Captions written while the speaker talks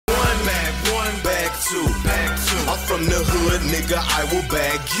from the hood, nigga, I will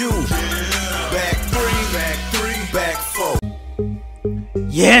bag you. Back three, back four.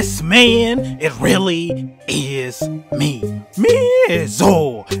 Yes, man, it really is me.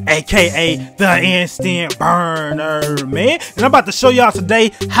 Mizzo, aka the instant burner, man. And I'm about to show y'all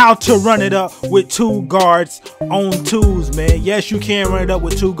today how to run it up with 2 guards on 2s, man. Yes, you can run it up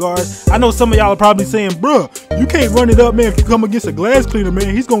with 2 guards. I know some of y'all are probably saying, bruh, you can't run it up, man. If you come against a glass cleaner,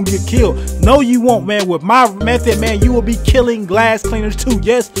 man, he's gonna get killed. No, you won't, man. With my method, man, you will be killing glass cleaners too.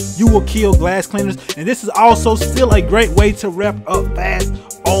 Yes, you will kill glass cleaners. And this is also still a great way to rep up fast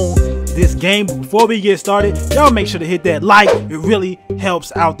on this game. But before we get started, y'all make sure to hit that like. It really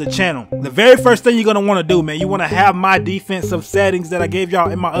helps out the channel. The very first thing you're gonna want to do, man, you want to have my defensive settings that I gave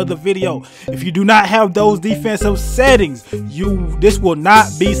y'all in my other video. If you do not have those defensive settings, this will not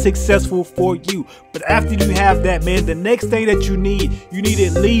be successful for you. But after you have that, man, the next thing that you need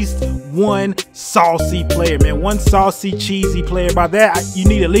at least one saucy player, man. One saucy, cheesy player. By that, you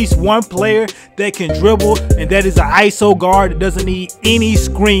need at least one player that can dribble, and that is an ISO guard that doesn't need any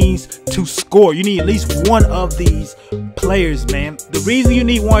screens to score. You need at least one of these players, man. The reason you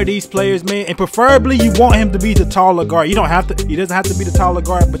need one of these players, man, and preferably you want him to be the taller guard. You don't have to, he doesn't have to be the taller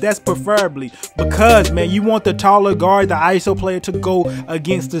guard, but that's preferably because, man, you want the taller guard, the ISO player, to go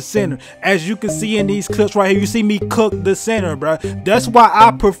against the center. As you can see in these clips right here, you see me cook the center, bro. That's why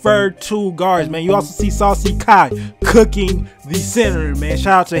I prefer 2 guards, man. You also see Saucy Kai cooking the center, man.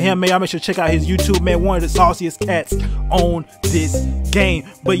 Shout out to him, man. Y'all make sure to check out his YouTube, man. One of the sauciest cats on this game.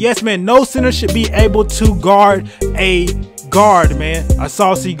 But yes, man, no center should be able to guard a guard, man. A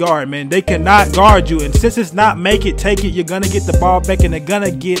saucy guard, man. They cannot guard you, and since it's not make it take it, you're gonna get the ball back and they're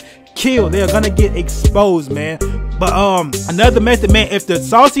gonna get killed. They're gonna get exposed, man. But another method, man, if the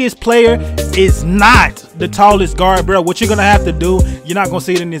sauciest player is not the tallest guard, bro, what you're gonna have to do, you're not gonna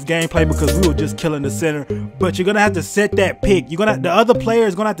see it in this gameplay because we were just killing the center, but you're gonna have to set that pick. The other player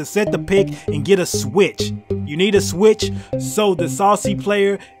is gonna have to set the pick and get a switch. You need a switch so the saucy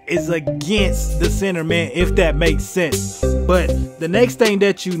player is against the center, man, if that makes sense. But the next thing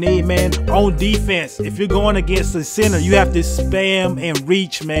that you need, man, on defense, if you're going against the center, you have to spam and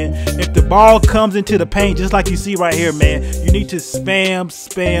reach, man. If the ball comes into the paint, just like you see right here, man, you need to spam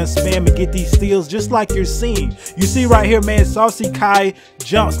and get these steals just like you're seeing. You see right here, man, Saucy Kai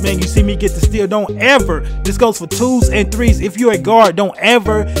jumps, man. You see me get the steal. Don't ever, this goes for 2s and 3s. If you're a guard, don't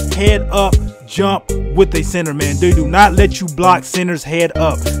ever head up jump with a center, man. They do not let you block centers head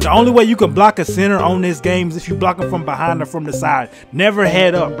up. The only way you can block a center on this game is if you block them from behind or from the side. Never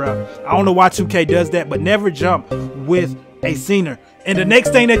head up, bro. I don't know why 2K does that, but never jump with a center. And the next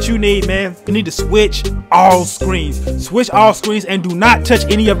thing that you need, man, you need to switch all screens. Switch all screens and do not touch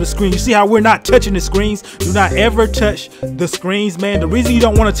any of the screens. You see how we're not touching the screens? Do not ever touch the screens, man. The reason you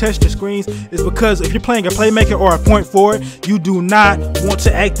don't want to touch the screens is because if you're playing a playmaker or a point forward, you do not want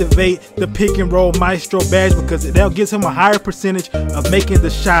to activate the pick and roll maestro badge because that gives him a higher percentage of making the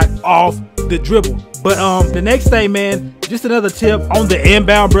shot off the dribble. But the next thing, man, just another tip on the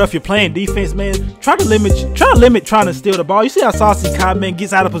inbound, bro. If you're playing defense, man, try to limit trying to steal the ball. You see how Saucy Kai, man,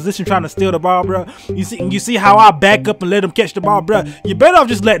 gets out of position trying to steal the ball, bro. You see how I back up and let him catch the ball, bro. You better off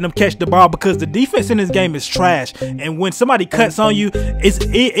just letting him catch the ball because the defense in this game is trash. And when somebody cuts on you,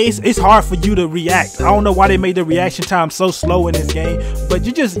 it's hard for you to react. I don't know why they made the reaction time so slow in this game, but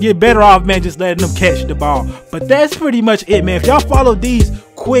you're better off, man, just letting them catch the ball. But that's pretty much it, man. If y'all follow these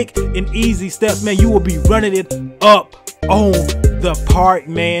quick and easy steps, man, you will be running it up on the park,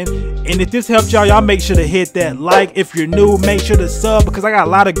 man. And if this helped y'all, make sure to hit that like. If you're new, make sure to sub because I got a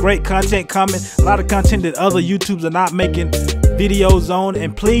lot of great content coming, a lot of content that other YouTubers are not making videos on.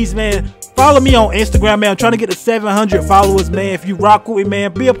 And please, man, follow me on Instagram, man. I'm trying to get to 700 followers, man. If you rock with me,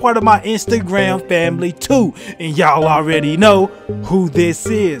 man, be a part of my Instagram family too. And y'all already know who this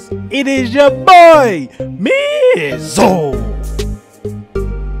is. It is your boy, Mizzo.